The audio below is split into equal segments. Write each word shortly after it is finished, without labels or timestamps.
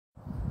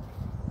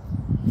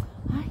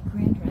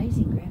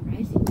Grand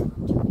Rising,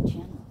 welcome to my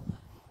channel.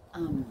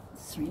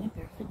 Sirena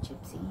Barefoot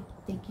Gypsy,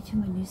 thank you to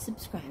my new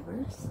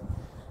subscribers.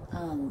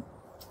 I'm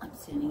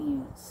sending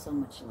you so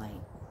much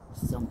light,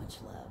 so much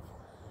love.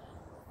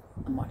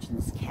 I'm watching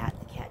this cat.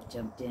 The cat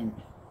jumped in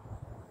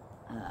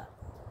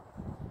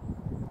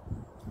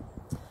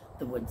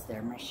the woods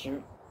there. My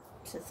shirt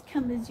says,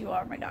 "Come as you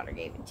are." My daughter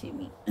gave it to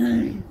me.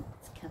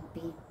 It's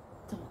comfy.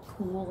 It's all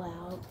cool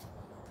out.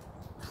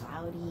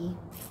 Cloudy.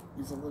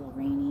 It's a little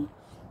rainy.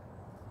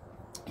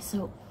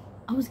 So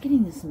I was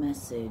getting this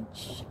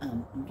message.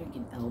 I'm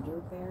drinking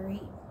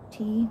elderberry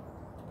tea.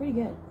 It's pretty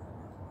good.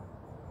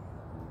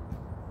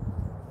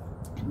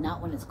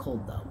 Not when it's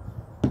cold though.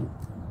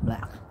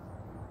 Blah.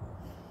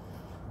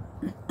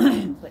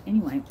 But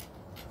anyway,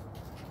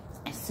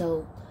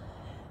 so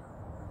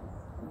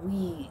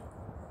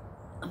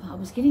I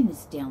was getting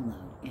this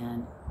download,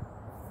 and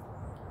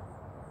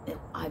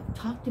I've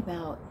talked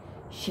about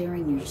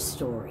sharing your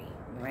story,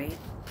 right?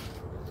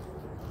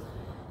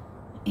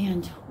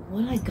 And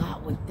what I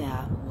got with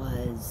that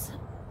was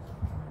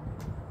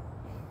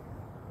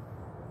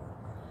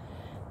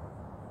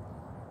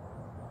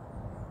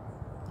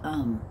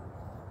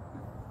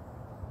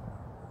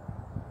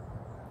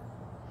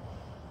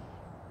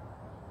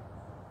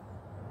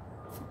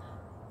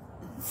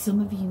some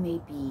of you may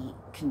be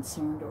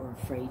concerned or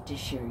afraid to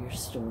share your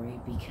story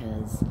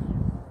because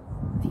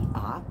the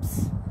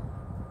ops,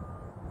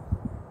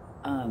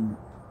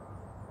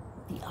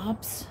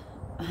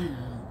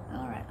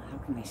 all right, how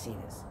can I say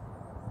this?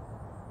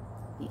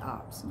 The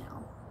ops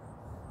now.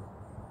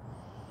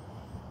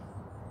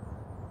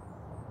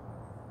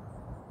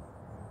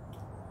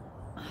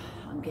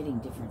 I'm getting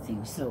different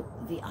things. So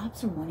the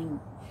ops are wanting,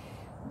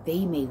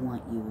 they may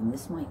want you, and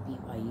this might be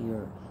why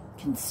you're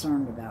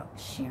concerned about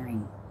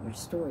sharing your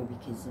story,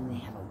 because then they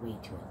have a way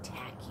to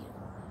attack you.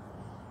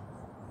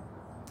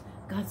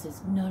 God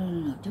says, no, no,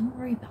 no, no, don't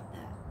worry about that.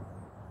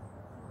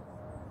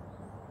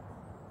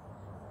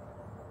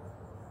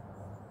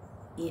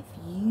 If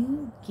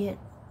you get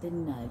the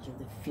nudge or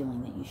the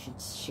feeling that you should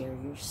share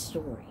your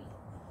story,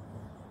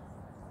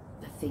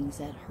 the things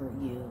that hurt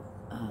you,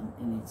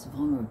 and it's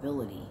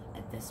vulnerability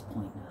at this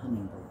point. A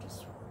hummingbird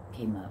just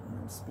came up when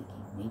I'm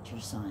speaking. Nature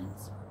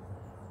signs.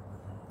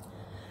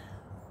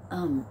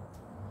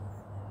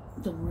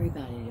 Don't worry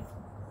about it. If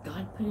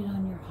God put it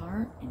on your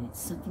heart and it's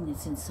something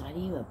that's inside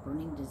of you, a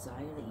burning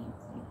desire that you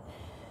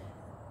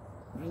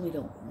really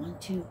don't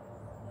want to,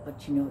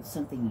 but you know it's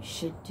something you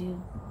should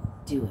do,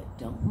 do it.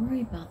 Don't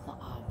worry about the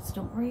ops.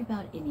 Don't worry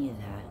about any of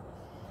that.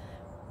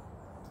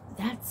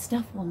 That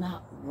stuff will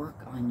not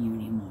work on you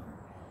anymore.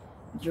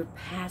 You're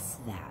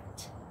past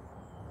that.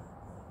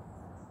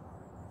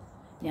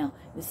 Now,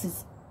 this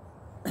is...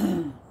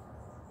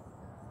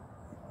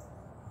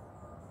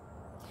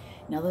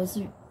 now, those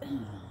are...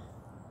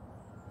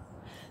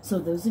 so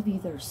those of you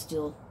that are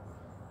still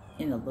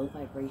in a low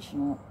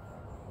vibrational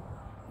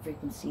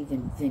frequency,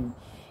 then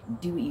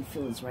do what you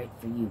feel is right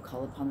for you.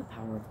 Call upon the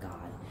power of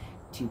God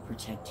to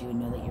protect you, and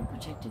know that you're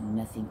protected and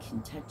nothing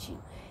can touch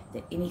you.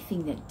 That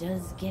anything that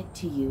does get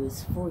to you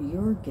is for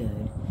your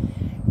good,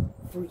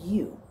 for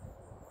you.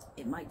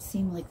 It might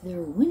seem like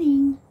they're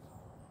winning.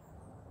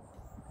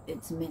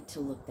 It's meant to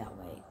look that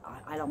way.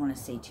 I don't want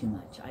to say too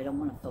much. I don't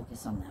want to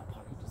focus on that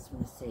part. I just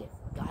want to say it.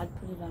 God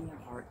put it on your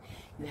heart.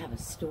 You have a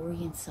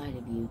story inside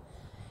of you.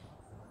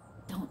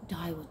 Don't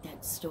die with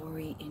that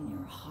story in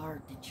your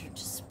heart that you're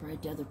just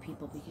spread to other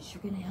people, because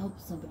you're going to help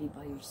somebody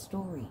by your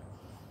story.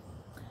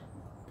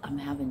 I'm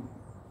having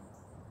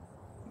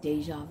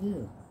deja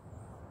vu.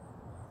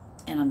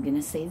 And I'm going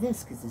to say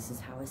this because this is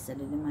how I said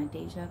it in my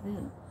deja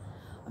vu.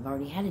 I've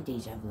already had a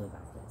deja vu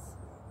about this.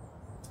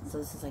 So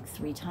this is like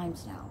 3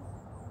 times now.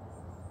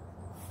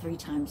 3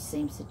 times,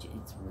 same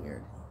situation. It's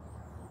weird.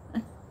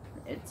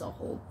 It's a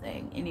whole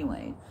thing.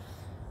 Anyway.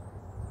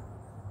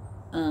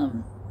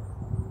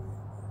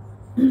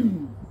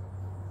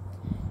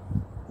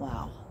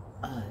 Wow.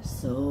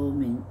 So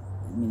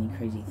many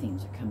crazy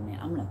things are coming in.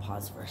 I'm going to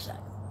pause for a sec.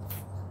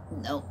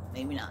 Nope,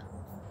 maybe not.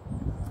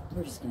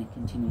 We're just going to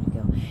continue to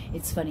go.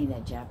 It's funny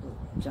that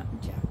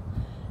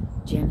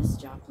Janis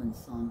Joplin's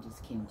song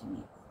just came to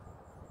me.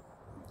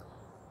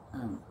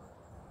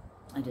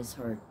 I just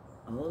heard,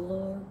 "Oh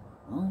Lord,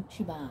 won't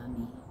you buy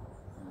me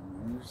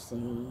a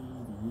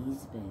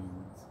Mercedes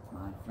Benz?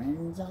 My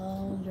friends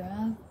all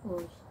drive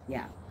Porsche.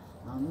 Yeah,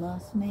 I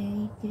must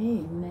make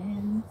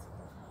amends.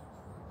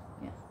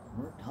 Yeah,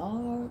 worked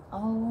hard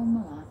all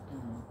my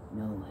lifetime.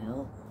 No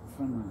help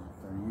from my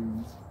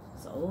friends.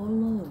 So, oh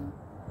Lord,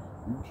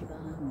 won't you buy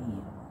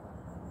me?"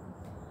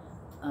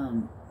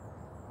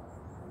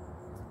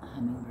 A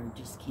hummingbird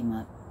just came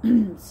up.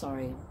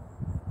 Sorry,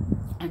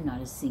 I'm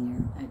not a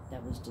singer.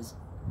 That was just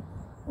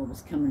what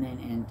was coming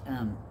in.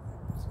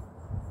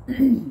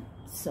 And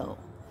so,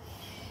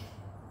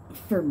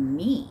 for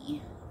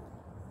me,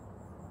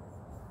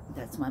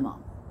 that's my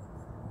mom.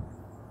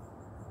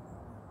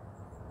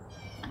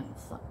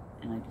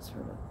 And I just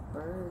heard a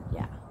bird.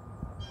 Yeah.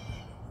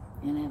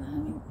 And I have a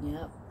humming.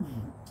 Yep.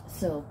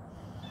 So,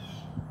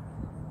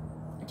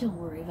 don't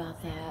worry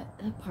about that.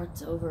 That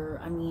part's over.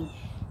 I mean,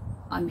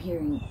 I'm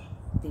hearing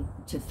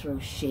to throw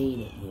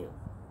shade at you,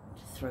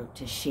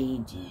 to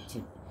shade you,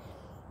 to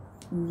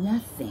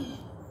nothing.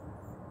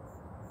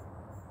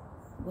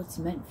 What's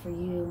meant for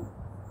you,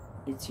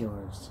 it's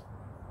yours.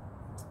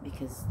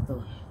 Because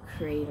the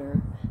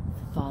Creator,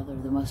 the Father,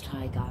 the Most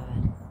High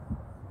God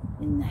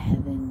in the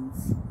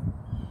heavens,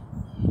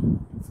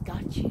 it's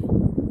got you.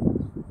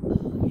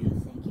 Oh yeah,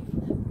 thank you for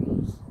that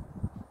breeze.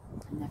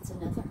 And that's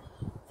another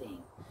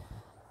thing.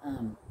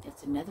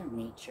 It's another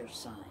nature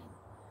sign.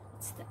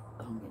 It's the,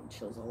 oh, I'm getting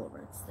chills all over.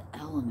 It's the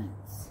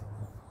elements.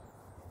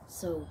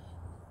 So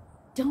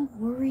don't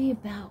worry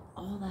about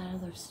all that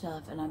other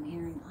stuff. And I'm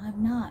hearing,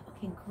 I'm not.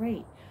 Okay,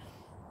 great.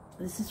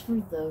 This is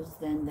for those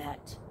then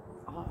that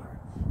are.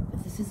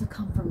 But this is a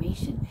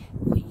confirmation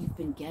of what you've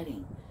been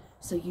getting.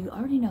 So you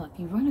already know, if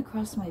you run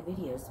across my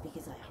videos,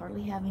 because I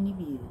hardly have any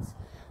views,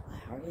 I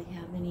hardly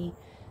have any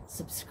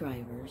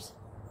subscribers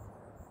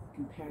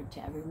compared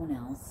to everyone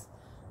else,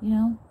 you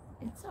know,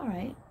 it's all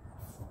right.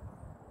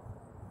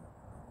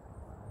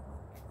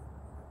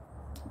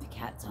 The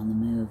cat's on the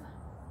move.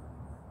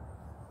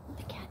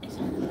 The cat is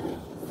on the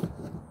move.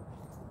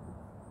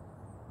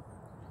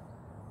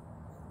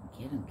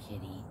 Get him,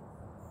 kitty.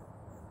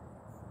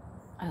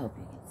 I hope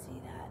you can see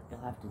that.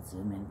 You'll have to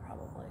zoom in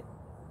probably.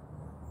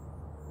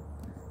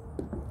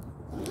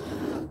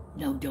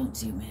 No, don't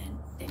zoom in.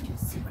 Then you'll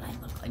see what I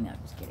look like. No,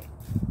 just kidding.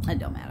 It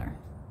don't matter.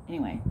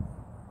 Anyway.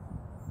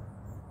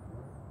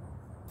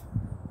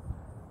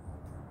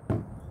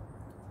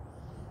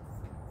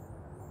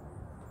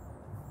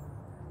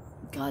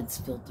 God's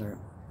filter.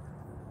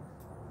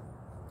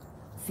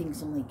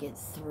 Things only get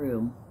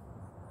through.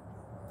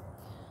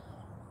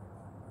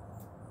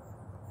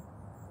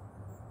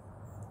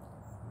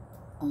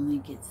 Only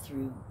get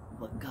through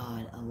what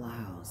God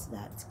allows.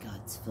 That's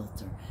God's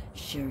filter.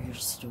 Share your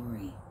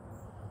story.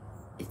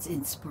 It's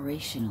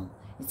inspirational.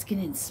 It's going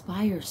to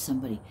inspire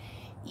somebody.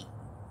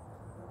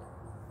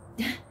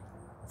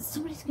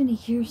 Somebody's going to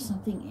hear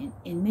something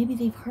and maybe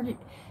they've heard it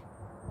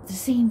the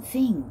same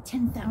thing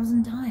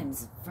 10,000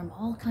 times from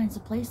all kinds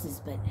of places,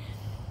 but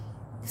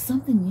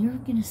something you're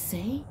going to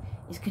say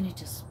is going to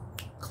just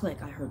click.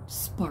 I heard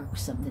spark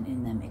something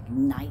in them,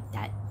 ignite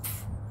that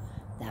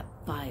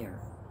fire.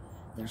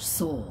 Their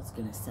soul's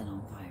going to set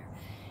on fire,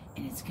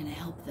 and it's going to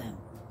help them.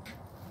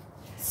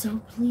 So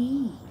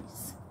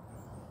please,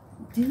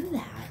 do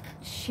that.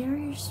 Share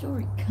your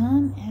story.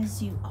 Come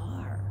as you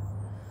are.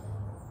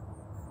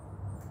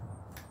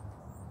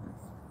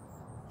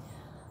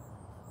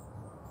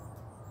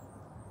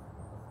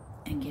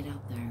 And get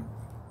out there.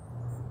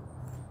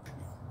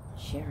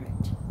 Share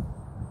it.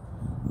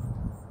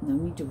 No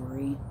need to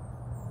worry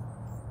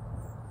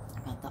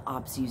about the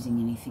ops using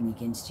anything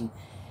against you.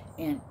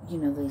 And, you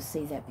know, they'll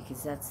say that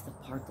because that's the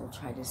part they'll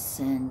try to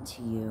send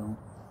to you.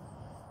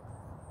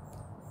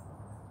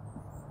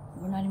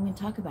 We're not even going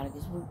to talk about it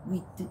because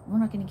we're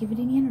not going to give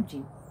it any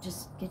energy.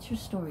 Just get your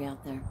story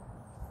out there.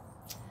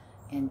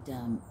 And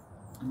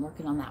I'm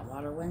working on that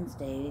Water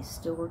Wednesday.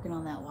 Still working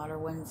on that Water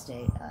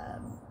Wednesday.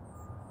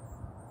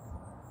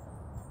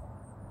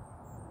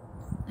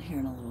 Here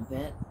in a little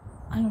bit.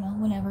 I don't know,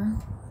 whenever.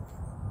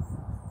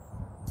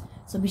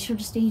 So be sure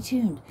to stay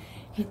tuned.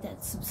 Hit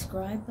that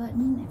subscribe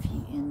button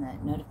and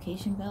that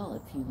notification bell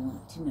if you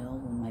want to know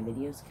when my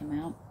videos come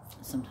out.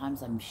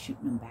 Sometimes I'm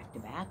shooting them back to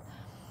back.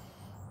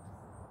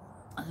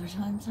 Other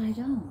times I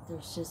don't.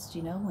 There's just,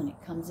 you know, when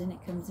it comes in,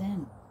 it comes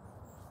in.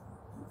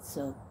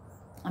 So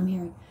I'm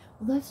hearing,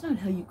 well, that's not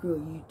how you grow a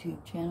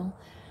YouTube channel.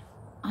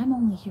 I'm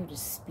only here to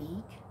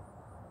speak.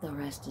 The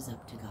rest is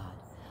up to God.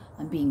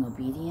 I'm being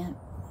obedient.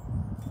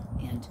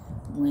 And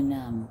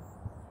when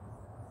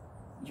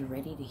you're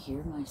ready to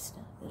hear my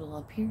stuff, it'll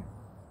appear.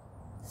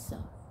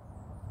 So,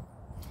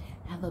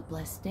 have a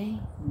blessed day.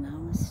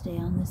 Namaste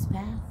on this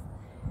path.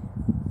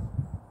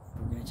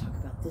 We're going to talk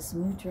about this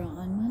mudra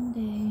on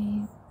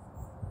Monday.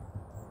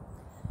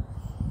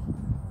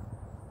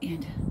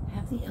 And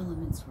have the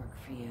elements work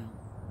for you.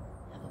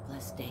 Have a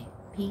blessed day.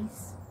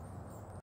 Peace.